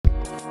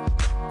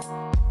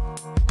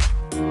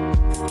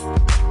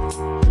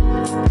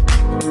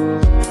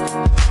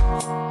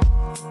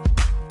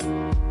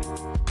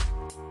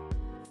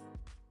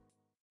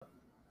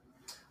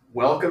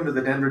Welcome to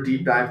the Denver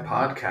Deep Dive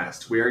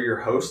Podcast. We are your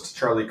hosts,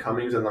 Charlie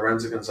Cummings and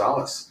Lorenzo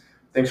Gonzalez.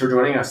 Thanks for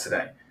joining us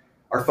today.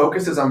 Our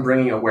focus is on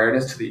bringing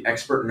awareness to the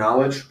expert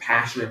knowledge,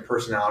 passion, and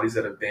personalities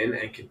that have been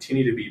and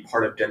continue to be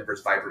part of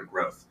Denver's vibrant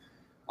growth.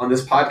 On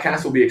this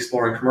podcast, we'll be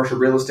exploring commercial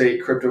real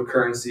estate,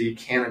 cryptocurrency,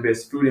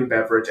 cannabis, food and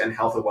beverage, and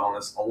health and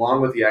wellness, along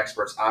with the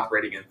experts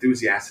operating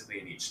enthusiastically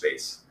in each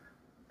space.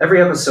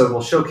 Every episode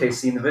will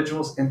showcase the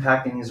individuals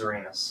impacting these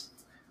arenas,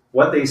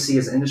 what they see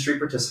as industry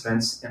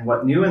participants, and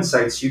what new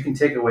insights you can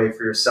take away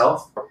for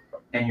yourself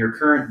and your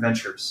current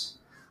ventures.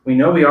 We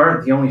know we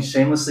aren't the only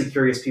shamelessly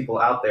curious people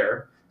out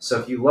there, so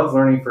if you love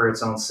learning for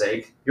its own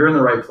sake, you're in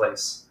the right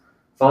place.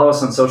 Follow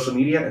us on social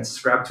media and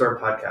subscribe to our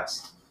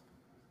podcast.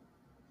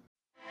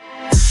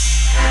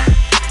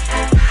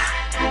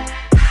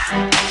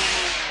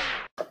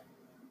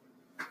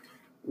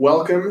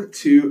 Welcome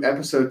to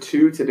episode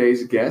 2.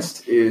 Today's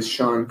guest is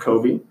Sean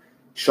Covey.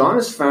 Sean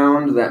has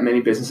found that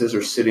many businesses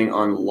are sitting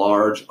on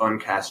large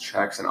uncashed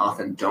checks and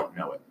often don't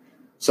know it.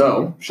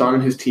 So, Sean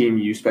and his team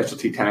use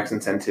specialty tax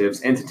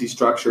incentives, entity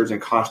structures, and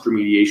cost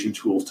remediation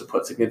tools to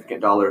put significant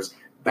dollars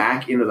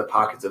back into the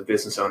pockets of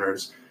business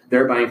owners,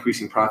 thereby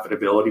increasing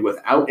profitability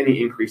without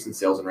any increase in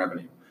sales and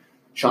revenue.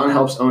 Sean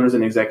helps owners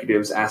and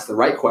executives ask the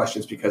right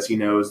questions because he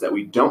knows that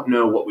we don't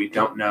know what we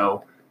don't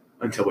know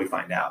until we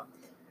find out.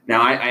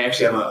 Now, I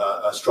actually have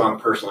a strong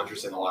personal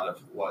interest in a lot of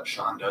what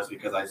Sean does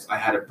because I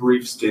had a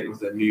brief stint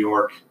with a New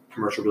York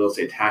commercial real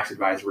estate tax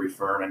advisory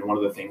firm, and one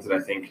of the things that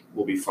I think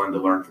will be fun to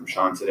learn from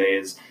Sean today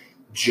is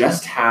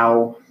just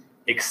how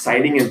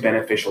exciting and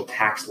beneficial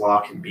tax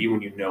law can be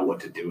when you know what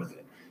to do with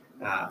it.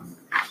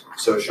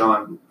 So,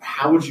 Sean,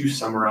 how would you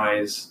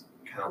summarize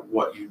kind of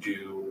what you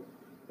do,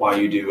 why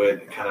you do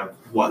it, and kind of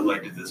what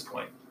led to this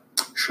point?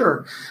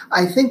 Sure.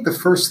 I think the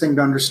first thing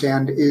to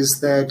understand is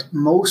that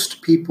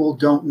most people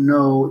don't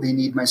know they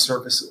need my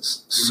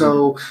services. Mm-hmm.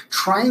 So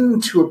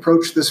trying to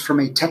approach this from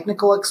a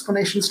technical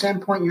explanation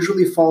standpoint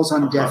usually falls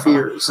on deaf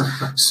ears.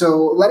 So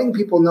letting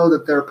people know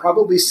that they're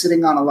probably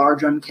sitting on a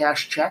large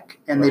uncashed check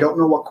and they don't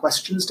know what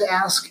questions to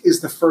ask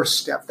is the first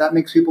step. That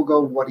makes people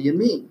go, what do you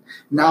mean?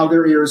 Now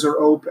their ears are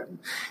open.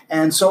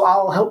 And so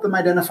I'll help them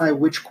identify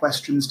which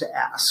questions to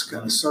ask.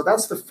 Mm-hmm. So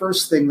that's the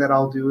first thing that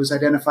I'll do is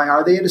identify,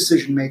 are they a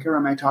decision maker?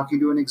 Am I talking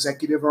to an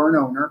executive or an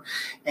owner,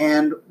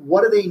 and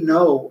what do they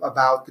know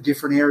about the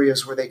different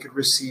areas where they could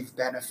receive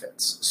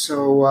benefits?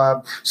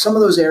 So some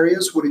of those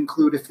areas would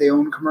include if they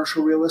own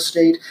commercial real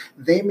estate,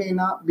 they may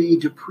not be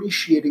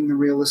depreciating the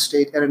real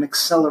estate at an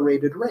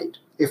accelerated rate.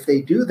 If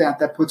they do that,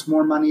 that puts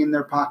more money in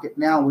their pocket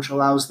now, which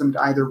allows them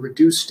to either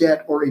reduce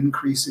debt or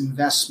increase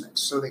investment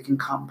so they can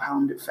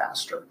compound it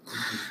faster.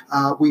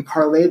 Mm-hmm. We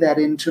parlay that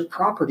into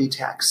property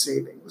tax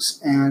savings.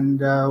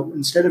 And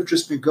instead of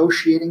just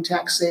negotiating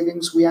tax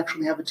savings, we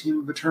actually have a team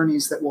of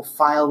attorneys that will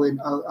file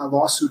a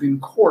lawsuit in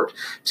court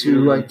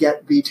to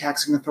get the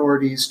taxing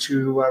authorities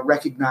to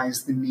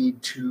recognize the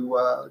need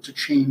to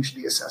change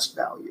the assessed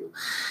value.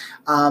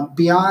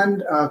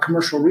 Beyond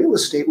commercial real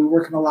estate, we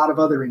work in a lot of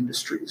other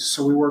industries.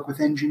 So we work with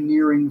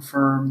engineering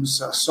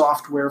firms,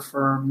 software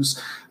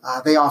firms.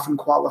 They often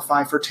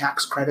qualify for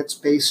tax credits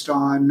based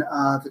on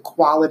the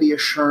quality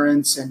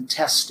assurance and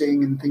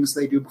testing and things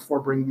they do before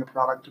bringing a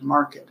product to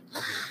market.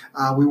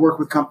 We work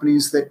with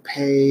companies that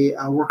pay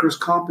workers'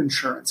 comp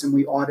insurance, and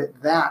we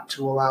audit that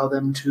to allow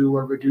them to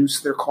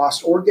reduce their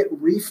cost or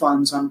get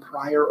refunds on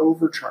prior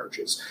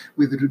overcharges.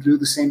 We do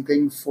the same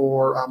thing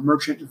for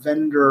merchant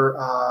vendor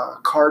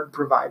card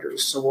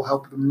providers. So we'll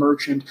help the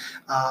merchant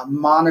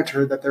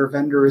monitor that their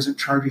vendor isn't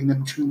charging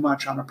them too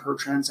much on a per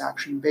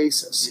transaction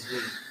basis.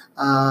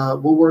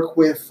 Mm-hmm. We'll work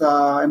with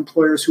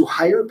employers who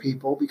hire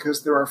people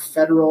because there are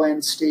federal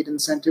and state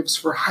incentives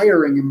for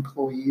hiring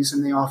employees,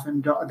 and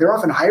they're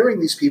often hiring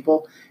these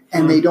people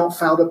and they don't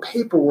file the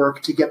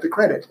paperwork to get the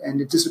credit, and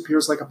it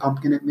disappears like a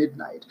pumpkin at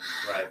midnight.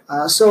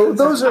 Right. So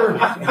those are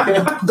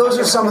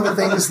some of the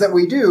things that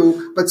we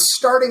do. But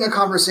starting a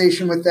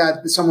conversation with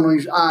that, someone will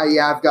usually,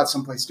 I've got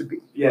someplace to be.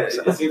 Yeah,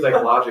 it seems like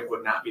logic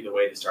would not be the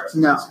way to start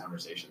some of these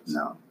conversations.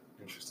 No.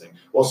 Interesting.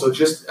 Well, so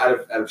just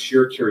out of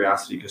sheer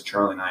curiosity, because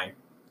Charlie and I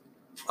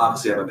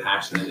obviously have a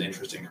passion and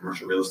interest in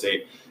commercial real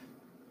estate.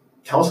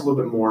 Tell us a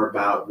little bit more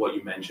about what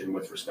you mentioned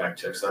with respect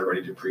to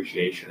accelerated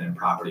depreciation and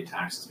property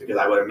taxes, because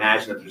I would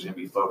imagine that there's going to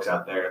be folks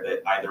out there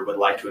that either would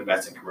like to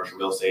invest in commercial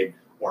real estate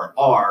or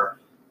are,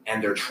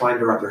 and they're trying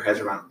to wrap their heads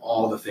around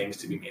all the things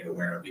to be made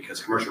aware of,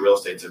 because commercial real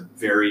estate is a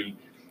very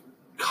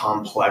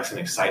complex and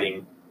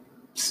exciting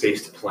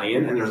space to play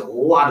in, and there's a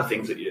lot of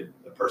things that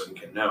a person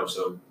can know.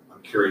 So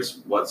I'm curious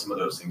what some of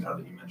those things are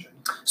that you mentioned.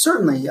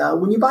 Certainly.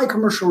 When you buy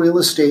commercial real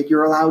estate,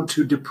 you're allowed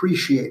to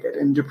depreciate it.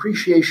 And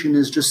depreciation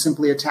is just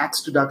simply a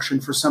tax deduction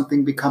for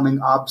something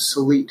becoming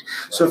obsolete.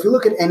 Right. So if you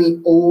look at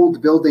any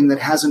old building that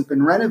hasn't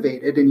been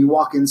renovated and you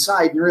walk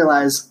inside and you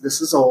realize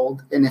this is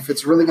old, and if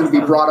it's really going to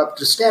be brought up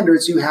to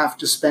standards, you have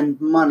to spend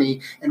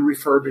money and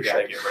refurbish it. You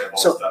got to get rid of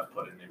all stuff,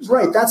 put in new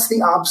Right, that's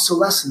the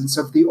obsolescence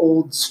of the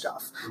old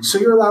stuff. So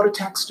you're allowed a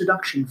tax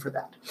deduction for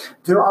that.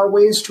 There are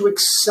ways to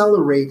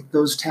accelerate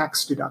those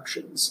tax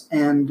deductions.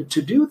 And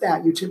to do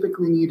that, you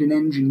typically need an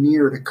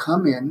engineer to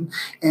come in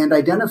and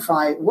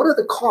identify what are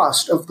the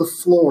cost of the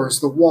floors,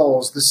 the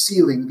walls, the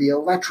ceiling, the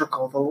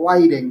electrical, the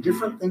lighting,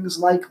 different things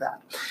like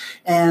that.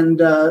 And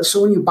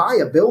so when you buy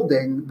a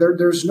building,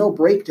 there's no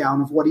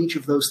breakdown of what each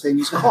of those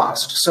things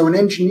cost. So an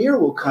engineer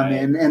will come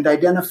in and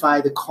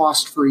identify the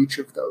cost for each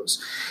of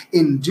those.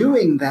 In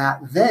doing that,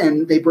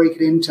 then they break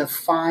it into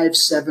 5,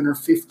 7, or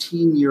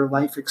 15-year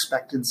life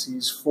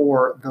expectancies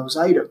for those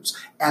items,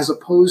 as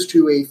opposed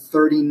to a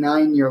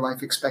 39-year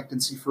life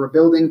expectancy for a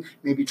building,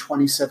 maybe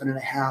 27 and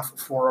a half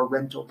for a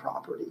rental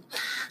property.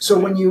 So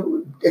when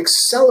you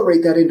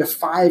accelerate that into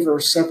 5 or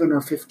 7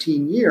 or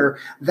 15 year,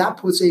 that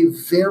puts a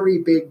very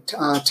big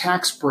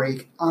tax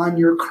break on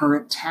your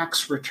current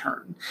tax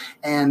return.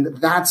 And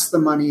that's the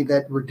money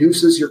that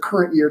reduces your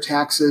current year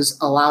taxes,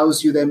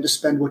 allows you then to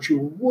spend what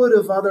you would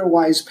have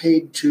otherwise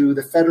paid to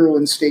the federal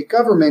and state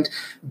government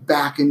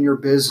back in your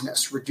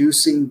business,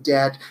 reducing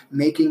debt,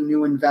 making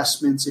new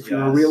investments. If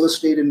you're a real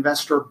estate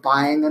investor,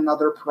 buying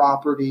another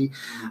property.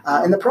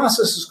 And the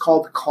process is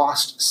called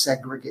cost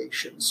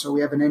segregation. So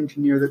we have an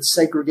engineer that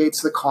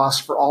segregates the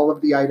cost for all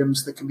of the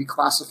items that can be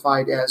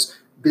classified as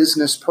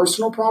business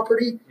personal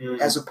property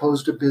as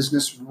opposed to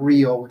business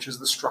real, which is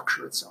the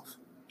structure itself.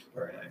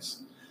 Very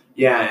nice.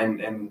 Yeah,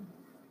 and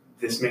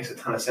this makes a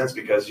ton of sense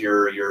because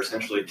you're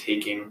essentially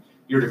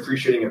you're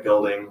depreciating a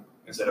building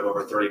instead of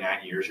over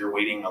 39 years. You're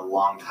waiting a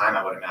long time,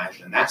 I would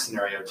imagine, in that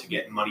scenario to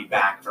get money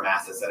back from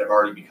assets that have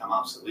already become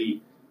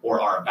obsolete or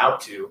are about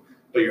to,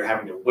 but you're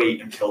having to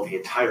wait until the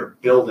entire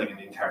building and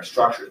the entire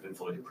structure has been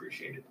fully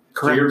depreciated.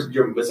 Correct.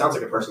 So it sounds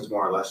like a person's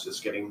more or less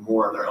just getting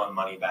more of their own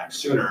money back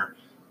sooner,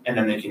 and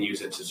then they can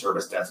use it to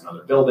service debts in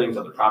other buildings,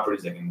 other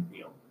properties. They can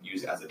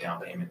use it as a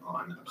down payment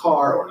on a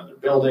car or another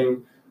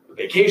building, a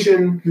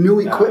vacation. New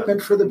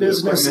equipment for the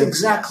business.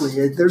 Exactly.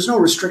 Yes. There's no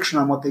restriction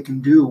on what they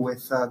can do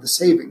with the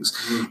savings.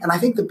 And I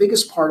think the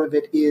biggest part of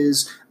it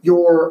is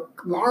your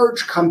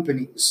large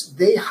companies,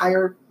 they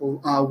hire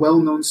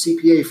well-known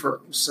CPA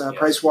firms,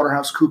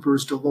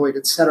 PricewaterhouseCoopers, Deloitte,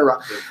 etc.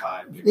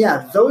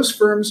 Yeah, those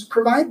firms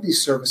provide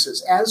these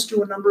services, as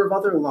do a number of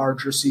other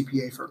larger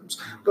CPA firms.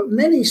 But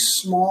many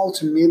small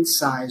to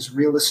mid-size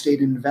real estate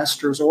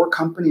investors or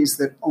companies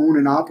that own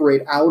and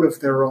operate out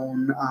of their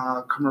own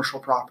commercial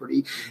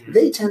property,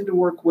 they tend to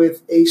work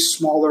with a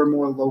smaller,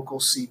 more local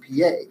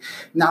CPA.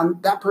 Now,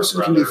 that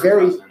person can be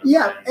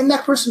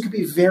that person can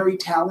be very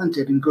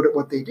talented and good at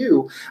what they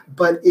do.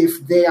 But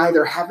if they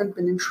either haven't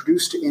been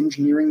introduced to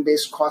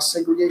engineering-based cost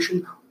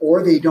segregation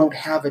or they don't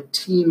have a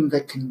team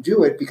that can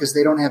do it because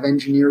they don't have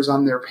engineers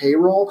on their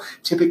payroll,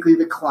 typically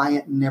the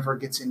client never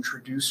gets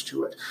introduced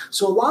to it.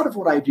 So a lot of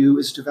what I do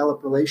is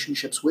develop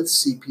relationships with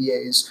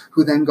CPAs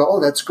who then go,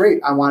 oh, that's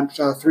great. I want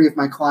 3 of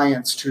my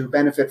clients to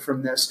benefit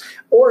from this.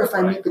 Or if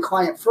I meet the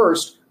client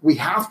first, we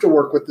have to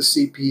work with the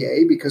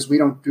CPA because we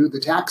don't do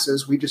the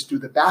taxes. We just do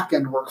the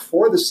back-end work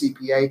for the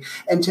CPA.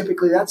 And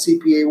typically that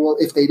CPA will,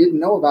 if they didn't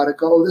know about it,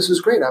 go, oh, this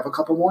is great. I have a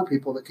couple more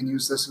people that can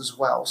use this as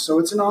well. So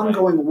it's an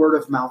ongoing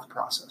word-of-mouth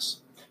process.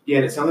 Yeah,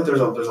 and it sounds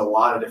like there's a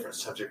lot of different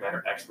subject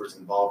matter experts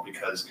involved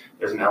because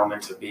there's an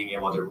element of being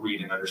able to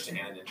read and understand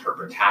and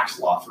interpret tax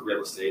law for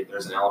real estate.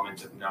 There's an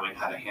element of knowing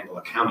how to handle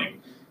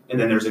accounting. And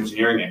then there's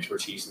engineering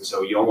expertise. And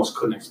so you almost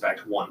couldn't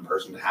expect one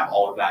person to have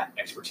all of that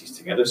expertise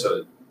together. So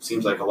it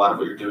seems like a lot of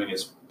what you're doing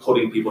is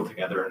putting people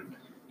together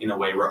in a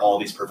way where all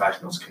these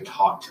professionals can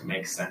talk to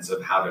make sense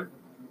of how to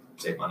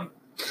save money.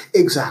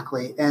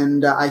 Exactly.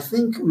 And I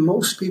think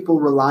most people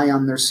rely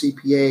on their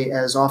CPA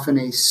as often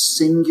a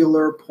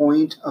singular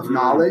point of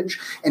knowledge.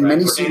 And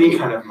many CPAs, any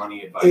kind of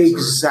money advice.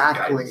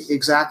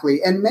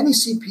 Exactly. And many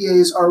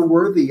CPAs are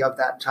worthy of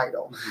that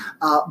title.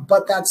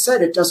 But that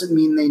said, it doesn't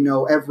mean they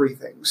know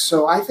everything.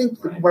 So I think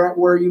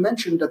where you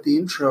mentioned at the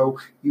intro,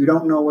 you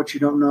don't know what you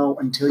don't know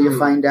until you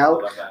find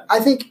out. I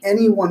think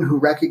anyone who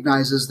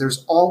recognizes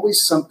there's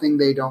always something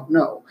they don't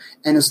know.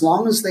 And as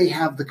long as they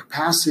have the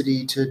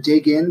capacity to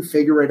dig in,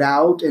 figure it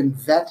out, and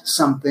vet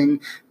something,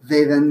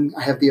 they then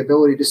have the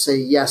ability to say,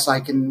 yes,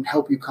 I can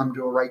help you come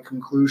to a right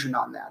conclusion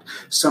on that.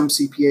 Some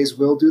CPAs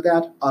will do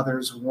that,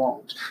 others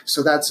won't.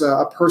 So that's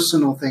a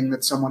personal thing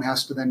that someone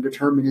has to then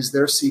determine. Is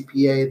their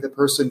CPA the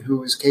person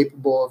who is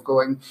capable of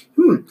going,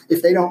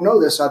 if they don't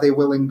know this, are they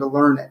willing to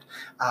learn it?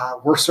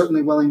 We're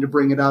certainly willing to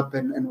bring it up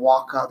and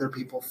walk other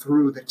people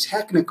through the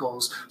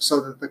technicals so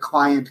that the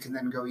client can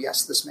then go,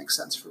 yes, this makes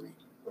sense for me.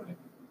 Right.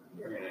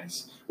 Very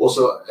nice. Well,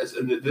 so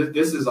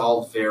this is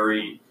all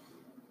very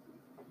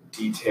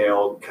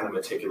detailed, kind of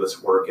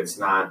meticulous work. It's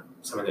not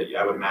something that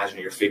I would imagine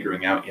you're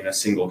figuring out in a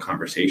single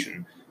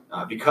conversation.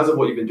 Because of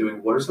what you've been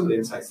doing, what are some of the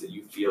insights that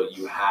you feel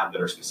you have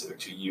that are specific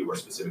to you or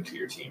specific to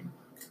your team?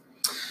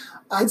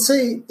 I'd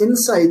say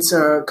insights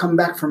come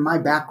back from my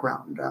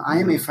background. I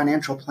am a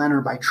financial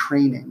planner by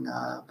training.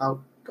 About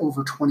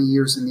over 20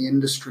 years in the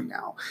industry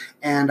now.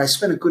 And I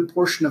spent a good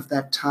portion of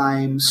that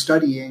time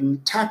studying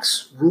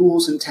tax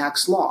rules and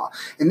tax law.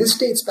 And this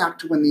dates back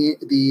to when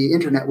the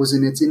internet was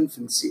in its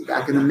infancy,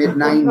 back in the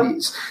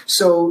mid-90s.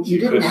 So you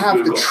didn't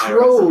have the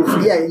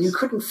trove. Yeah, you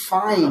couldn't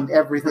find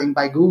everything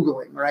by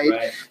Googling,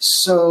 right?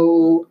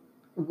 So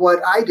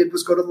what I did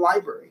was go to the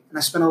library. And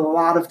I spent a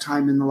lot of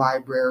time in the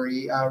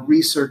library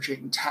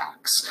researching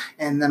tax.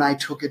 And then I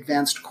took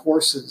advanced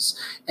courses.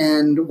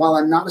 And while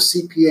I'm not a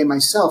CPA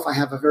myself, I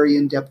have a very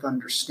in-depth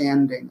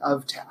understanding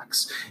of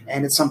tax.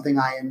 And it's something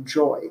I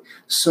enjoy.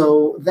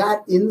 So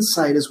that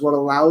insight is what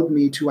allowed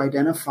me to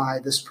identify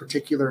this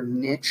particular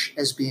niche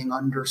as being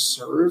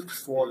underserved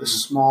for the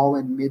small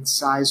and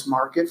mid-sized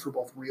market for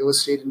both real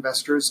estate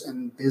investors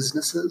and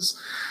businesses.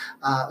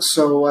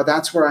 So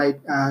that's where I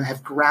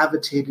have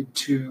gravitated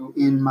to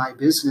in my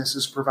business,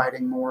 is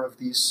providing more of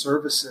these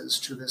services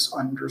to this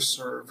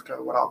underserved,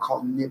 what I'll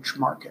call niche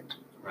market.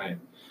 Right.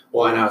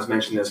 Well, and I was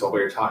mentioning this while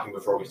we were talking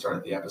before we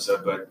started the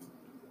episode, but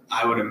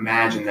I would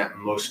imagine that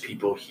most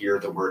people hear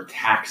the word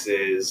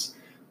taxes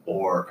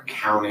or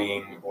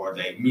accounting, or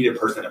they meet a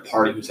person at a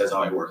party who says,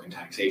 "Oh, I work in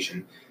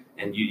taxation,"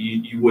 and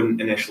you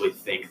wouldn't initially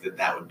think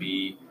that would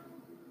be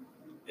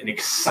an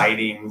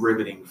exciting,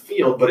 riveting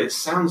field, but it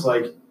sounds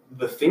like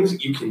the things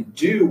that you can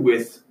do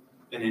with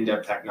an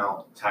in-depth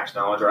tax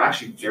knowledge are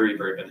actually very,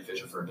 very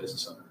beneficial for a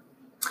business owner.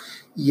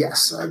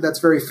 Yes, that's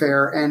very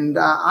fair. And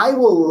I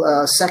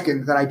will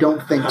second that I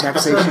don't think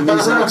taxation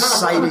is an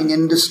exciting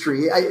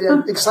industry.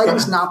 Exciting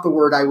is not the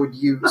word I would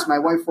use. My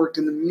wife worked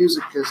in the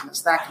music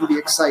business. That can be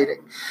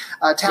exciting.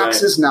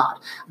 Tax is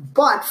not.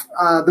 But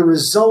the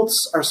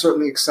results are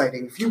certainly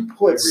exciting. If you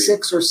put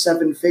 6 or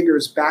 7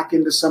 figures back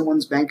into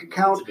someone's bank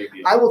account,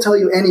 I will tell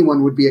you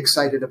anyone would be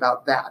excited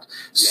about that.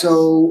 Yes.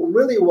 So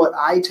really what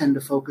I tend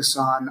to focus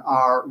on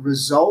are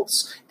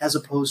results as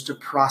opposed to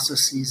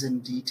processes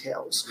and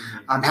details.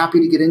 Mm-hmm. I'm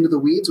happy to get into the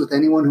weeds with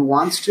anyone who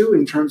wants to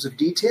in terms of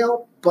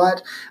detail,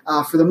 but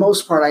for the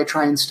most part, I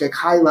try and stick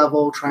high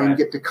level, try and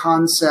get to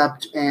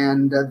concept,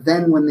 and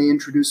then when they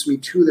introduce me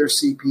to their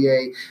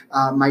CPA,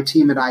 my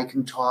team and I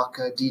can talk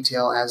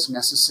detail as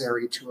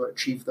necessary to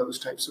achieve those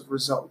types of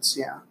results.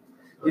 Yeah.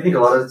 Do you think a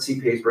lot of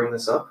CPAs bring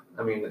this up?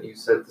 I mean, you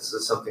said this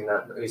is something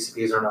that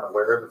CPAs are not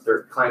aware of. If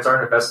their clients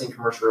aren't investing in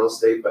commercial real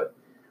estate, but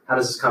how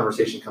does this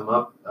conversation come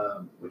up?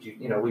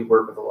 We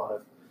work with a lot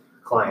of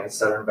clients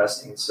that are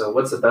investing. So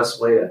what's the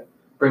best way to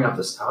bring up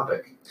this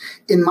topic?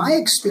 In my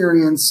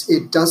experience,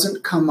 it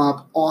doesn't come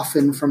up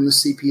often from the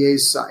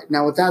CPA's side.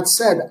 Now, with that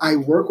said, I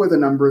work with a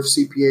number of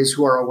CPAs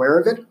who are aware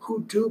of it,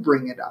 who do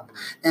bring it up.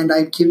 And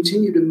I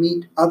continue to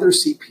meet other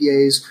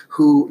CPAs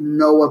who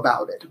know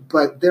about it.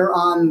 But they're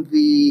on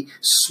the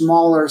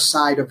smaller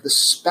side of the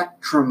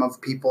spectrum of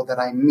people that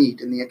I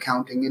meet in the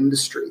accounting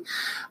industry.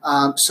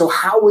 So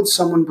how would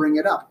someone bring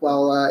it up?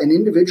 Well, an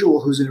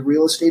individual who's a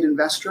real estate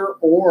investor,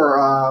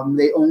 or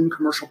they own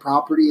commercial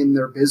property in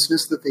their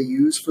business that they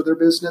use for their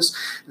business,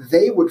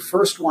 they would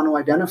first want to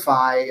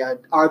identify,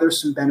 are there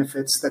some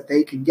benefits that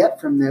they can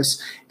get from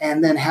this,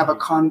 and then have a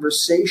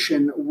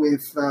conversation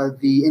with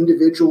the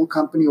individual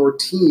company or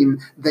team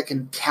that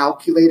can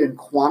calculate and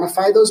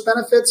quantify those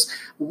benefits.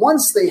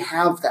 Once they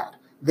have that,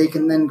 they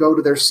can then go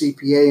to their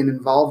CPA and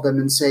involve them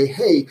and say,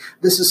 hey,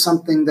 this is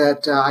something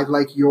that I'd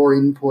like your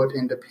input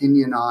and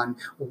opinion on.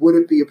 Would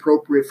it be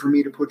appropriate for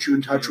me to put you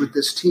in touch with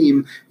this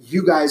team?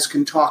 You guys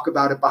can talk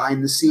about it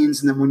behind the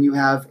scenes, and then when you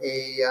have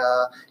a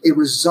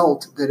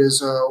result that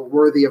is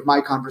worthy of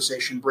my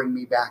conversation, bring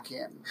me back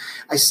in.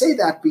 I say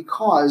that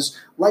because,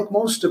 like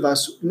most of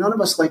us, none of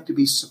us like to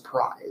be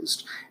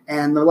surprised.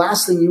 And the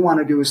last thing you want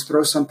to do is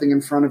throw something in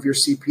front of your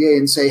CPA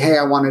and say, hey,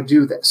 I want to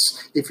do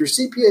this. If your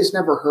CPA has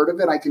never heard of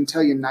it, I can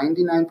tell you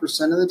 99%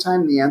 of the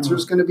time the answer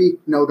is going to be,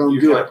 no, don't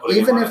do it.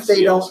 Even if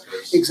they don't.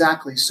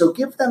 Exactly. So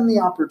give them the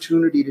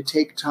opportunity to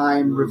take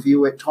time,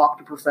 review it, talk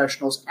to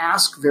professionals,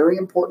 ask very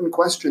important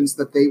questions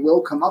that they will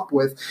come up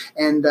with,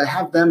 and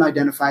have them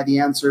identify the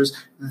answers.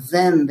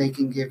 Then they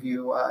can give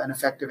you an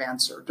effective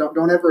answer.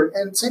 Don't ever,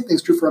 and same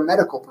thing's true for a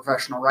medical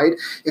professional, right?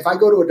 If I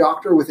go to a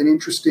doctor with an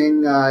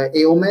interesting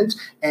ailment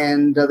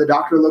and the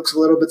doctor looks a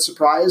little bit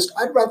surprised,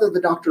 I'd rather the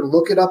doctor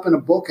look it up in a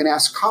book and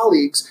ask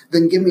colleagues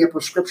than give me a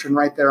prescription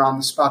right there on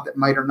the spot that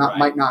might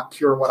not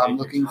cure what I'm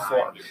looking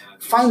for.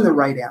 Find the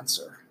right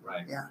answer.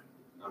 Right. Yeah.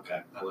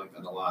 Okay. I like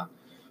that a lot.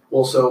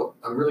 Well, so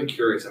I'm really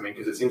curious. I mean,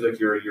 because it seems like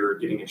you're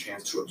getting a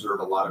chance to observe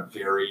a lot of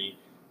very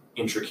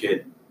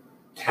intricate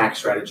tax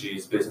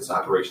strategies, business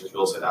operations,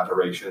 real estate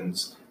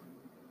operations.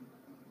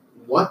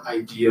 What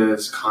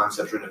ideas,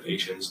 concepts, or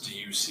innovations do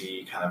you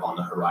see kind of on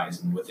the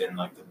horizon within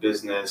like the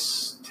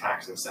business,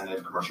 tax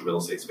incentive, commercial real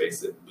estate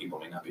space that people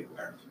may not be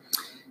aware of?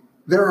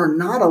 There are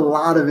not a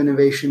lot of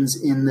innovations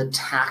in the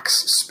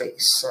tax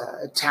space.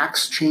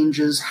 Tax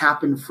changes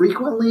happen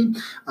frequently.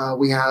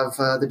 We have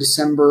the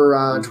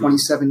December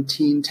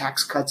 2017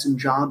 Tax Cuts and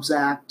Jobs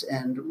Act,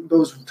 and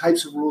those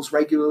types of rules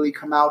regularly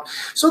come out.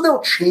 So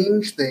they'll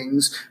change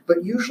things,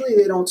 but usually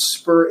they don't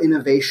spur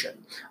innovation.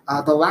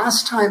 The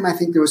last time I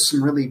think there was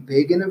some really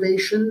big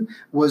innovation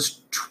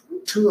was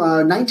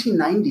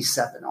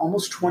 1997,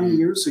 almost 20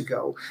 years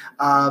ago,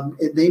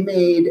 they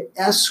made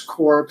S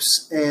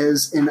Corps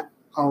as an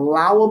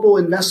allowable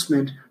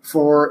investment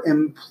for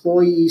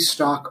employee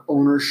stock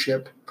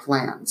ownership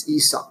plans,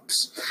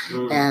 ESOPs.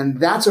 And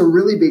that's a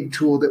really big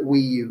tool that we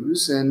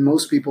use, and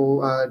most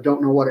people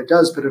don't know what it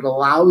does, but it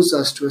allows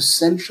us to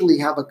essentially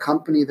have a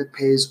company that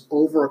pays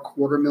over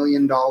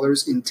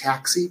 $250,000 in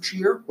tax each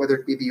year, whether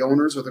it be the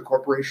owners or the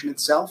corporation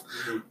itself,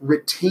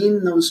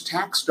 retain those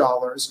tax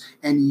dollars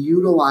and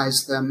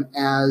utilize them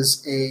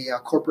as a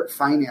corporate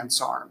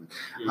finance arm,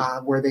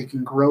 where they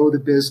can grow the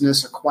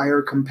business,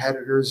 acquire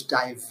competitors,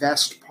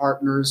 divest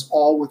partners,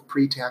 all with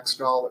pre-tax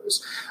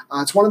dollars.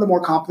 It's one of the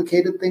more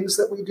complicated things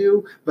that we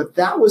do, but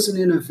that was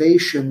an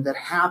innovation that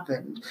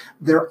happened.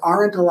 There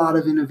aren't a lot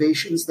of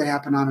innovations that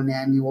happen on an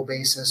annual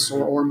basis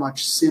or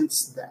much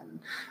since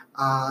then.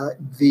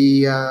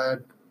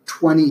 The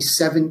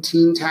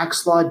 2017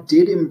 tax law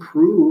did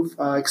improve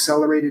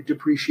accelerated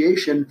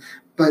depreciation,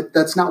 but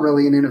that's not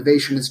really an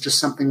innovation. It's just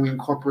something we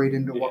incorporate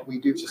into what we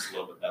do. Just a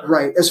little bit better.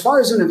 Right. As far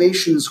as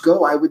innovations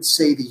go, I would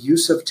say the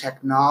use of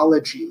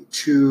technology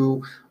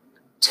to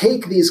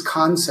take these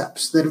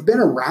concepts that have been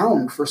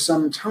around for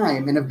some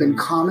time and have been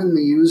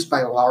commonly used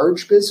by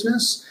large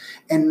business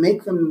and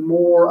make them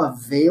more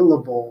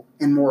available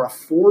and more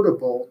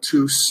affordable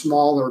to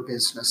smaller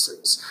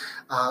businesses.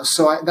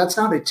 That's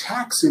not a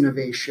tax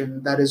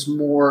innovation. That is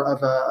more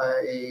of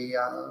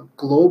a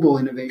global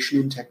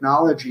innovation in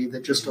technology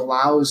that just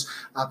allows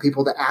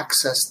people to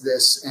access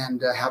this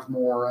and have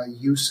more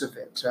use of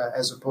it,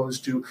 as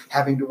opposed to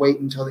having to wait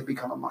until they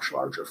become a much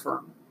larger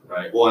firm.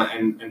 Right. Well,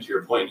 and to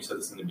your point, you said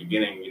this in the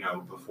beginning,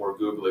 before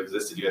Google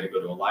existed, you had to go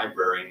to a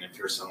library. And if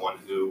you're someone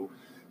who,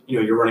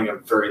 you're running a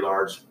very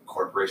large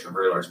corporation, a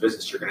very large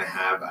business, you're going to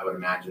have, I would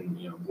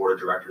imagine, board of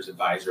directors,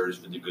 advisors,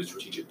 really good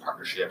strategic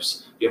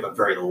partnerships. You have a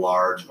very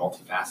large,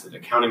 multifaceted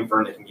accounting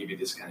firm that can give you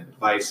this kind of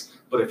advice.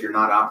 But if you're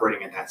not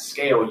operating at that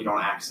scale, you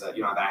don't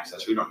have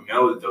access, or you don't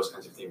know that those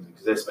kinds of things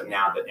exist. But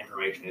now that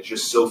information is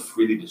just so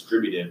freely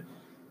distributed,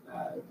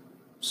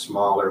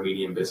 small or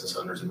medium business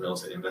owners and real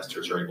estate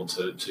investors are able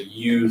to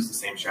use the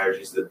same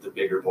strategies that the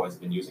bigger boys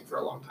have been using for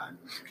a long time.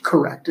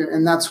 Correct.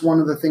 And that's one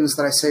of the things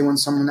that I say when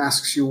someone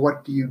asks you,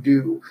 what do you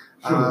do?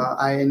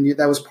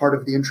 That was part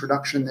of the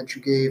introduction that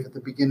you gave at the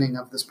beginning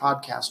of this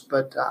podcast.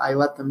 But I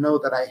let them know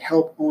that I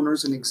help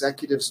owners and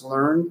executives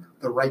learn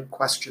the right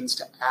questions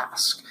to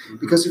ask.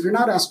 Because if you're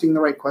not asking the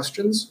right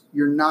questions,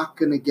 you're not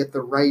going to get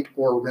the right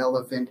or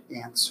relevant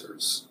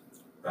answers.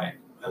 Right.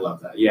 I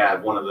love that.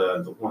 Yeah, one of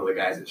the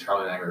guys that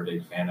Charlie and I are a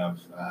big fan of,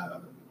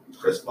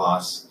 Chris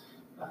Voss,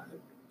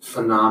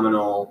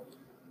 phenomenal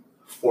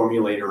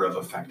formulator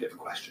of effective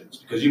questions.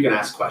 Because you can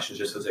ask questions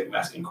just for the sake of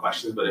asking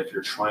questions, but if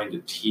you're trying to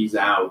tease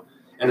out,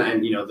 and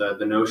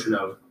the notion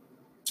of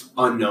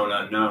unknown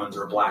unknowns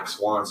or black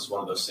swans is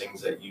one of those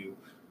things that you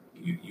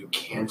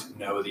can't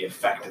know the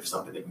effect of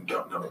something that you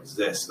don't know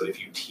exists. But if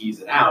you tease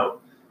it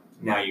out,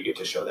 now you get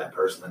to show that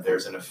person that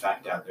there's an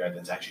effect out there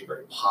that's actually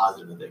very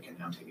positive that they can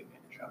now take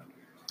advantage of.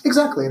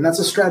 Exactly, and that's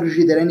a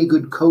strategy that any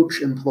good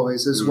coach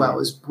employs as well,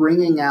 is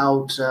bringing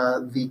out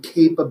the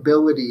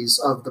capabilities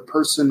of the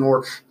person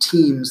or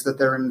teams that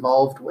they're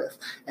involved with.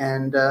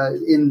 And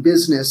in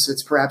business,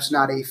 it's perhaps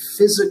not a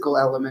physical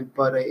element,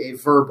 but a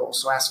verbal,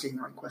 so asking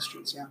the right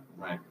questions, yeah.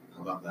 Right,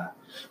 I love that.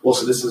 Well,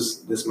 so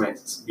this might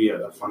be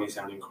a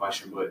funny-sounding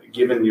question, but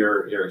given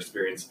your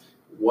experience,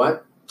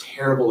 what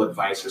terrible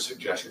advice or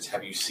suggestions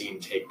have you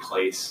seen take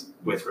place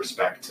with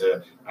respect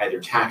to either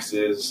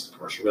taxes,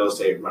 commercial real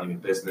estate, running a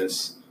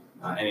business,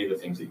 any of the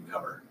things that you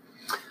cover?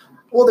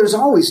 Well, there's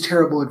always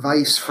terrible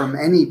advice from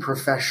any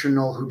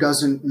professional who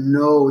doesn't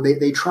know.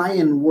 They try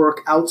and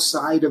work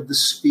outside of the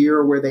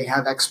sphere where they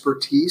have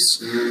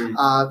expertise.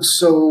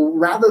 So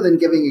rather than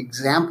giving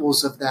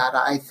examples of that,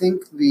 I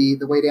think the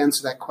way to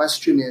answer that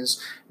question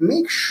is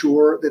make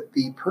sure that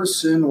the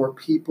person or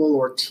people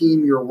or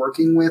team you're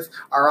working with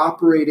are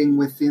operating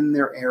within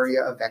their area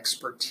of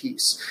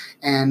expertise.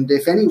 And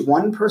if any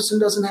one person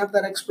doesn't have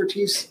that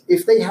expertise,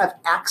 if they have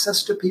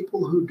access to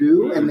people who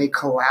do and they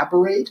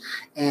collaborate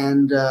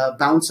and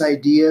bounce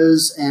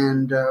ideas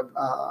and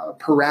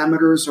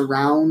parameters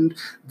around,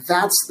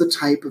 that's the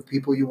type of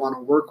people you want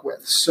to work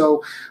with.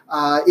 So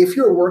if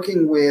you're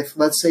working with,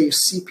 let's say, a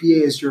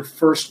CPA is your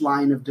first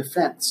line of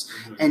defense,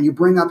 and you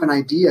bring up an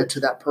idea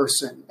to that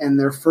person, and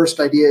their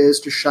first idea is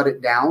to shut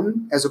it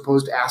down as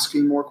opposed to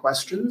asking more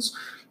questions,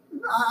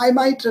 I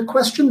might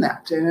question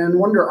that and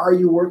wonder, are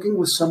you working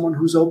with someone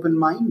who's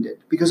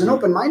open-minded? Because an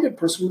open-minded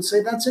person would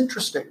say, that's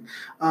interesting.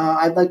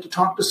 I'd like to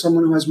talk to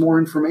someone who has more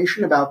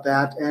information about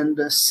that and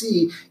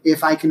see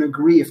if I can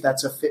agree if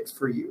that's a fit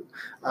for you.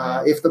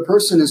 If the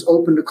person is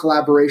open to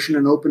collaboration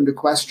and open to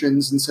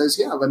questions and says,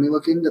 yeah, let me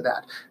look into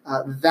that,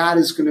 that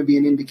is going to be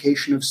an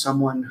indication of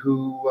someone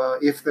who,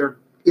 if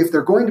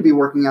they're going to be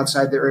working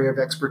outside their area of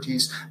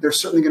expertise, they're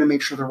certainly going to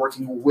make sure they're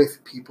working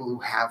with people who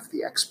have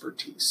the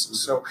expertise.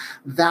 So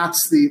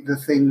that's the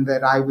thing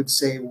that I would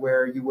say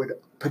where you would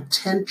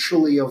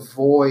potentially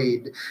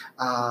avoid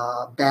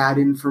bad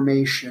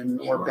information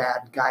or Sure.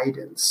 bad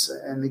guidance.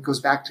 And it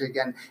goes back to,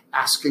 again,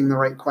 asking the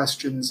right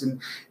questions.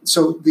 And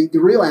so the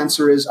real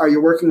answer is, are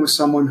you working with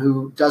someone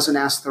who doesn't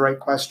ask the right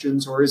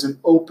questions or isn't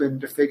open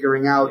to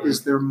figuring out,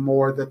 is there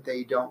more that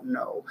they don't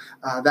know?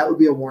 That would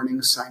be a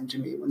warning sign to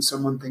me when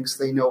someone thinks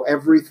they know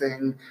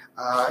everything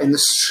in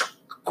the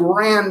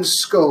grand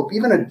scope.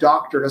 Even a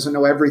doctor doesn't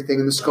know everything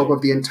in the scope Right.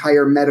 of the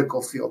entire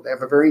medical field. They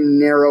have a very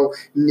narrow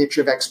niche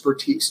of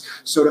expertise.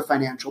 So do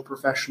financial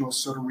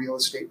professionals, so do real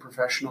estate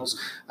professionals.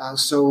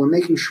 So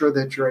making sure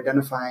that you're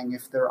identifying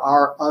if there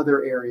are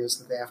other areas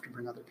that they have to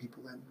bring other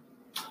people in.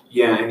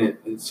 Yeah, and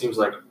it seems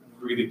like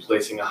really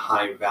placing a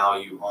high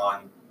value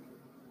on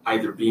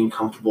either being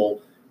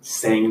comfortable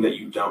saying that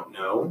you don't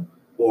know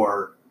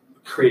or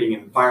creating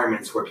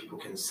environments where people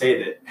can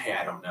say that, hey,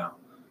 I don't know.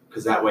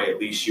 Because that way, at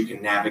least you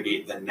can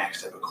navigate the next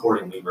step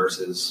accordingly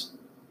versus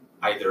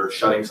either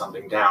shutting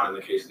something down in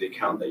the case of the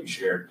accountant that you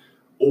shared,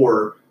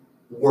 or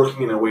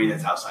working in a way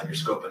that's outside your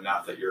scope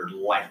enough that you're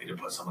likely to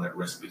put someone at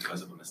risk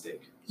because of a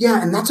mistake.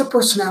 Yeah, and that's a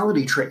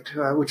personality trait,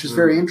 which is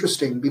very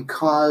interesting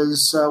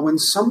because when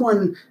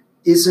someone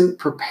isn't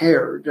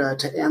prepared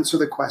to answer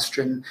the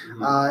question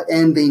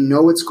and they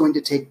know it's going to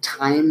take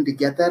time to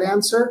get that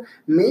answer,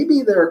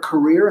 maybe their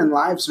career and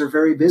lives are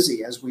very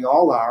busy, as we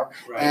all are,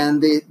 Right.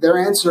 and their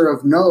answer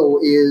of no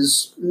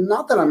is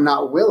not that I'm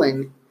not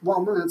willing. Well,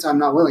 I'm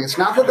not willing. It's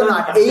not that they're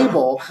not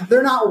able.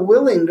 They're not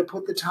willing to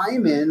put the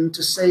time in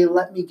to say,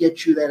 let me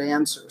get you that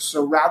answer.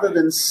 So rather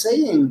than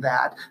saying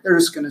that, they're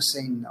just going to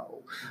say no.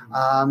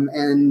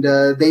 And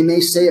they may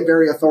say it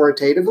very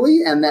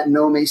authoritatively, and that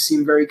no may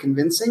seem very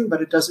convincing,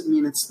 but it doesn't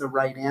mean it's the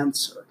right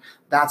answer.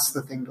 That's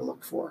the thing to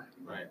look for.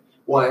 Right.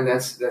 Well, and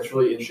that's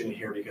really interesting to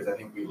hear because I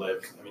think we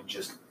live,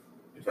 just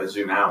if I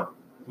zoom out,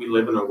 we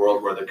live in a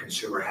world where the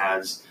consumer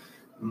has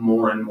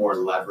more and more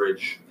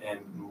leverage and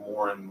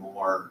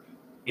more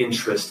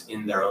interest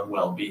in their own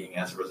well-being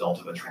as a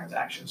result of a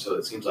transaction. So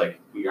it seems like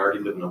we already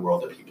live in a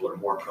world that people are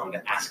more prone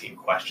to asking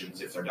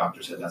questions if their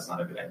doctor says that's not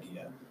a good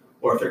idea,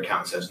 or if their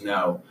accountant says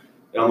no.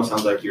 It almost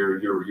sounds like you're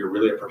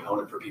really a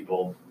proponent for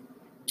people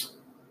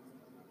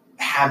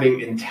having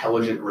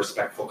intelligent,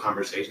 respectful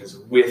conversations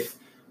with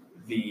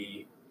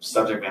the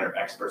subject matter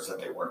experts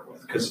that they work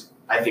with. Because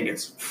I think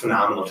it's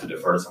phenomenal to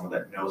defer to someone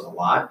that knows a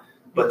lot,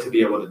 but to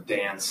be able to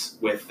dance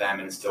with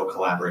them and still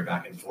collaborate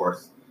back and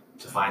forth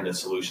to find a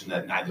solution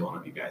that neither one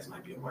of you guys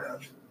might be aware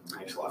of.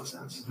 Makes a lot of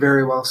sense.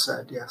 Very well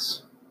said,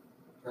 yes.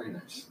 Very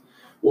nice.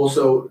 Well,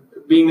 so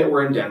being that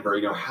we're in Denver,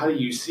 how do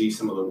you see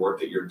some of the work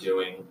that you're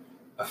doing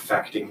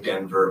affecting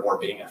Denver or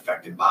being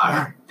affected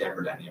by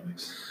Denver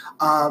dynamics?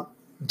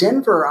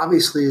 Denver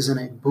obviously is in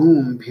a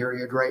boom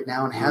period right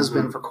now and has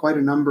been for quite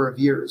a number of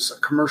years.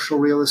 Commercial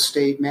real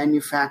estate,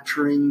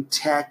 manufacturing,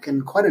 tech,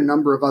 and quite a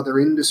number of other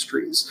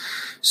industries.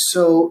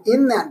 So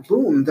in that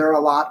boom, there are a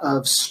lot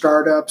of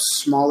startups,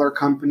 smaller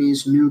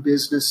companies, new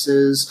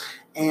businesses.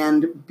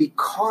 And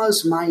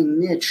because my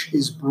niche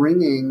is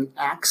bringing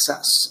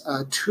access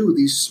to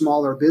these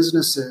smaller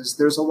businesses,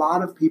 there's a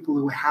lot of people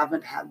who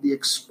haven't had the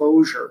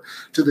exposure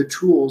to the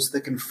tools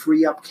that can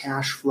free up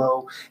cash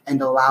flow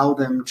and allow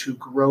them to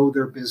grow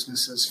their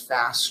businesses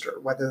faster,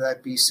 whether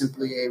that be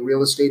simply a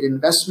real estate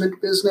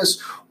investment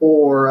business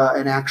or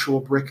an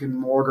actual brick and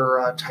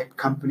mortar type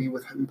company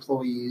with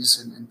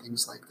employees and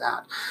things like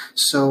that.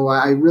 So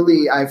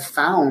I've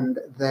found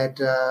that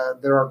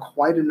there are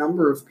quite a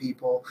number of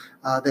people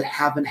that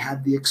haven't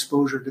had the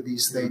exposure to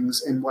these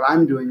things. And what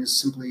I'm doing is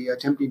simply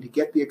attempting to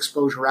get the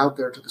exposure out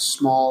there to the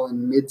small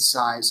and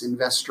mid-size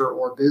investor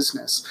or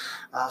business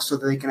so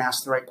that they can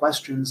ask the right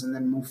questions and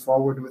then move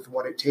forward with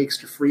what it takes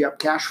to free up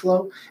cash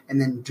flow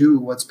and then do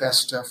what's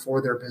best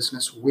for their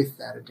business with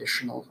that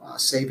additional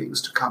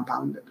savings to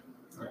compound it.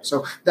 Right.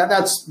 So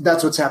that's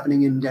what's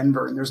happening in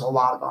Denver, and there's a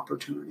lot of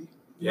opportunity.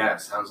 Yeah,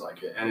 it sounds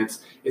like it. And it's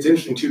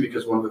interesting, too,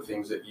 because one of the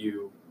things that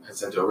you had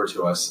sent over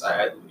to us,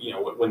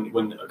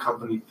 when a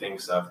company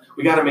thinks of,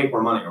 we got to make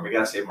more money or we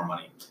got to save more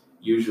money,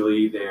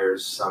 usually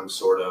there's some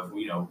sort of,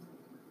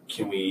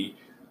 can we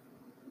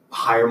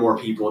hire more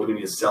people? Do we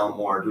need to sell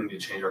more? Do we need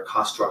to change our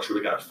cost structure?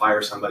 We got to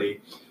fire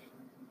somebody.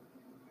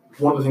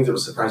 One of the things that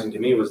was surprising to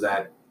me was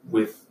that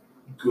with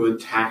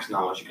good tax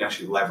knowledge, you can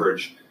actually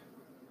leverage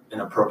an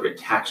appropriate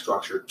tax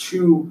structure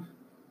to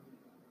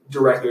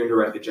directly or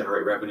indirectly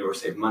generate revenue or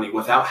save money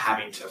without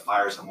having to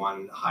fire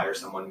someone, hire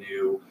someone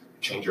new,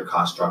 change your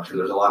cost structure.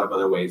 There's a lot of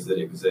other ways that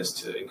exist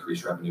to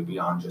increase revenue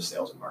beyond just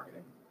sales and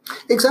marketing.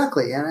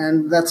 Exactly.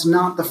 And that's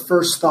not the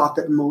first thought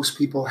that most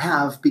people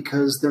have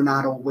because they're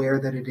not aware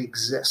that it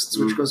exists,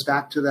 which goes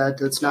back to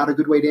that. It's not a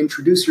good way to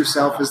introduce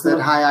yourself is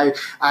that, hi,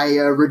 I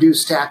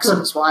reduce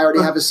taxes. Well, I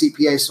already have a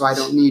CPA, so I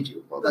don't need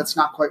you. Well, that's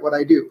not quite what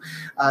I do.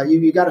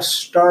 You got to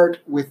start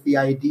with the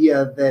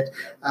idea that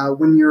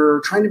when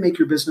you're trying to make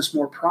your business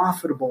more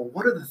profitable,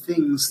 what are the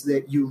things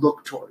that you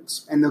look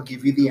towards? And they'll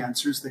give you the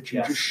answers that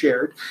you just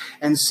shared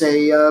and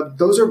say,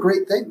 those are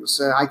great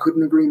things. I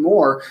couldn't agree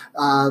more.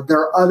 There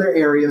are other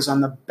areas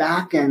on the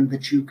back end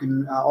that you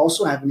can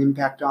also have an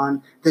impact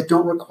on that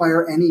don't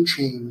require any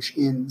change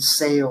in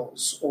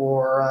sales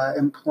or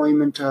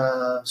employment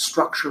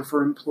structure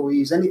for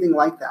employees, anything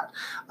like that.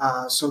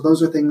 So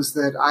those are things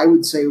that I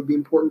would say would be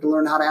important to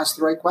learn how to ask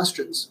the right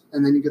questions.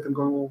 And then you get them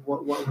going,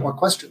 well, what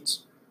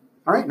questions?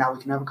 All right, now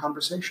we can have a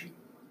conversation.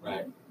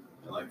 Right.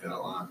 I like that a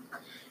lot.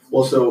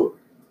 Well, so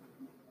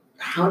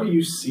how do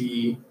you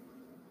see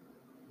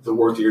the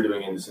work that you're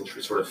doing in this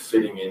industry sort of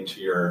fitting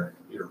into your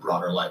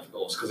broader life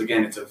goals? Because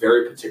again, it's a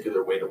very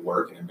particular way to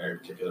work and a very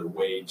particular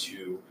way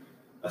to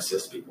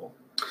assist people.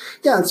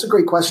 Yeah, that's a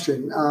great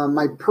question.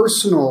 My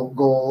personal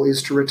goal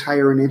is to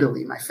retire in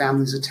Italy. My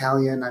family's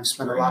Italian. I've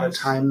spent a lot of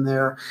time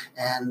there,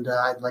 and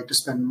I'd like to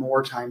spend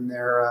more time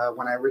there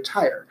when I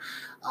retire.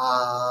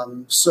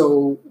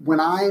 So when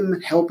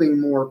I'm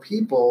helping more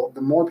people,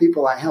 the more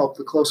people I help,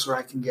 the closer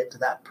I can get to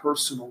that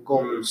personal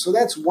goal. So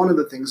that's one of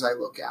the things I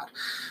look at.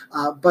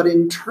 But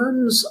in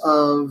terms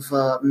of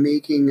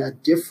making a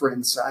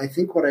difference, I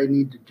think what I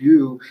need to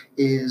do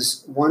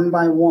is one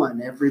by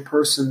one, every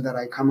person that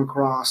I come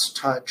across,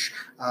 touch,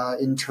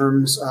 in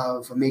terms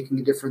of making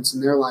a difference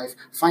in their life,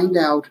 find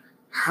out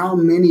how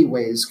many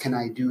ways can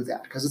I do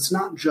that? Because it's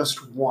not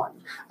just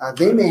one.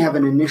 They may have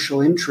an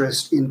initial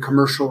interest in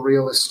commercial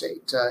real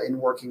estate in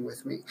working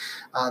with me.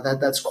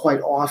 That's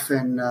quite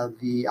often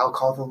I'll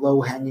call the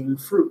low-hanging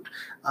fruit.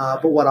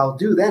 But what I'll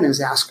do then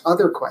is ask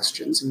other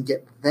questions and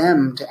get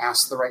them to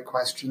ask the right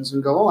questions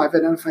and go, I've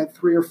identified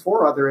 3 or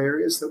 4 other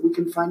areas that we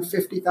can find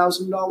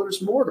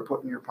 $50,000 more to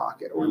put in your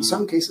pocket, or in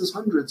some cases,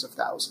 hundreds of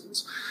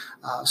thousands.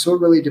 So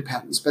it really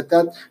depends. But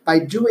by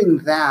doing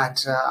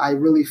that, I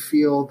really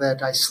feel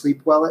that I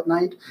sleep well at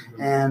night,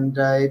 and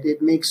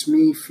it makes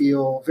me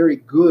feel very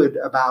good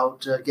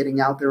about getting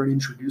out there and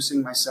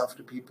introducing myself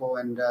to people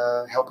and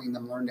helping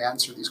them learn to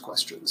answer these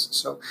questions.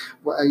 So,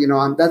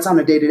 that's on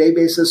a day-to-day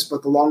basis,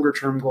 but the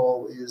longer-term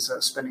goal is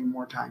spending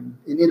more time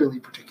in Italy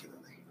particularly.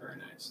 Very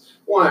nice.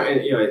 Well,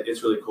 and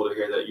it's really cool to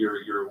hear that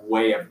your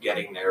way of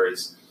getting there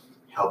is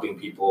helping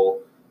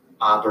people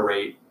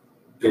operate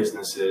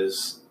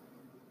businesses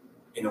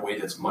in a way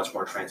that's much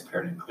more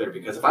transparent and clear.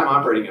 Because if I'm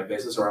operating a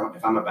business, or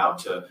if I'm about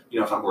to,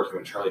 if I'm working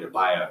with Charlie to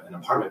buy an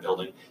apartment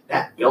building,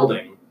 that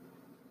building,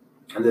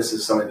 and this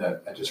is something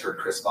that I just heard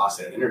Chris Voss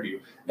in an interview,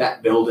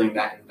 that building,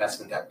 that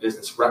investment, that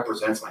business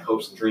represents my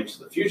hopes and dreams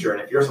for the future.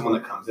 And if you're someone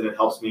that comes in and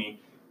helps me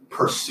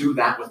pursue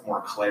that with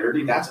more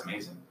clarity, that's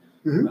amazing.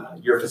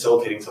 You're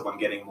facilitating someone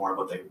getting more of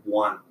what they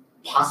want,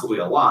 possibly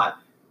a lot,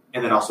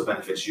 and that also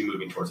benefits you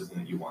moving towards something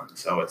that you want.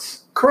 So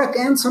it's correct,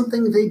 and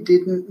something they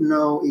didn't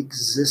know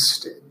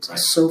existed. Right.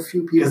 So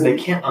few people, because they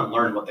can't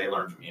unlearn what they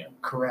learned from you.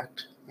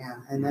 Correct. Yeah,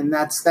 and then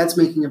that's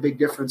making a big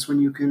difference when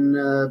you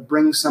can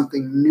bring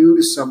something new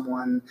to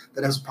someone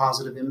that has a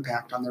positive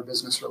impact on their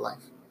business or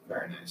life.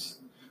 Very nice.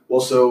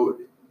 Well, so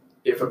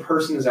if a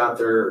person is out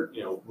there,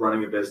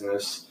 running a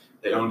business,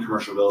 they own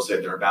commercial real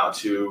estate, they're about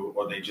to,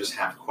 or they just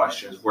have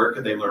questions, where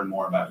could they learn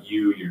more about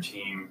you, your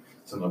team,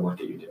 some of the work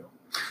that you do?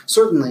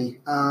 Certainly.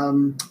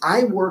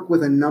 I work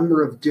with a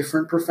number of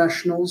different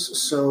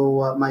professionals,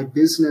 so my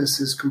business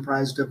is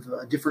comprised of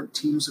different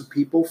teams of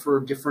people for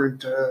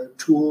different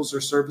tools or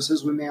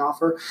services we may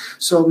offer.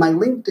 So my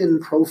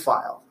LinkedIn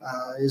profile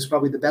is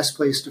probably the best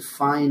place to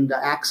find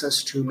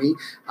access to me.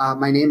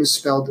 My name is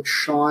spelled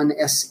Sean,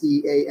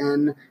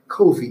 S-E-A-N,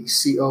 Covey,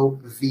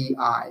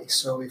 C-O-V-I.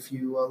 So if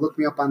you look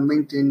me up on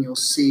LinkedIn, you'll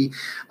see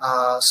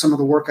some of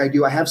the work I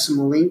do. I have some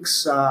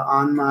links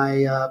on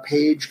my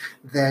page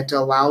that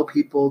allow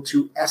people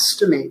to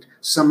estimate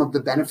some of the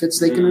benefits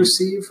they can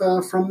receive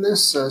from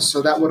this.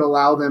 So that would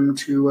allow them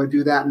to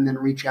do that and then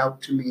reach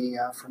out to me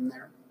from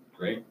there.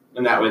 Great.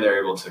 And that way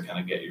they're able to kind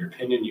of get your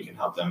opinion. You can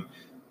help them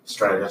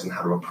strategize on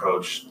how to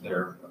approach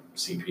their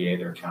CPA,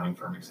 their accounting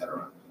firm,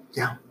 etc.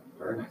 Yeah.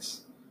 Very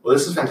nice. Well,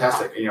 this is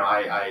fantastic.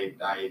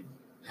 I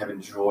have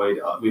enjoyed,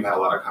 we've had a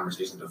lot of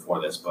conversations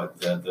before this, but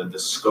the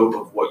scope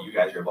of what you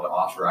guys are able to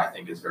offer, I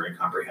think, is very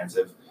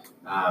comprehensive.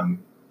 And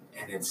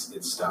it's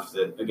stuff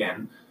that,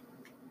 again,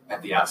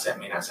 at the outset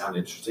may not sound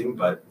interesting,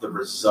 but the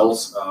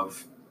results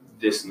of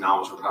this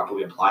knowledge when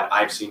properly applied,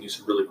 I've seen do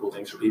some really cool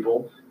things for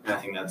people, and I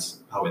think that's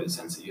probably the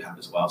sense that you have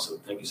as well. So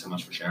thank you so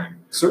much for sharing.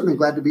 Certainly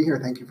glad to be here.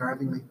 Thank you for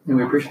having me. And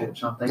we appreciate it,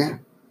 Sean. Thank you.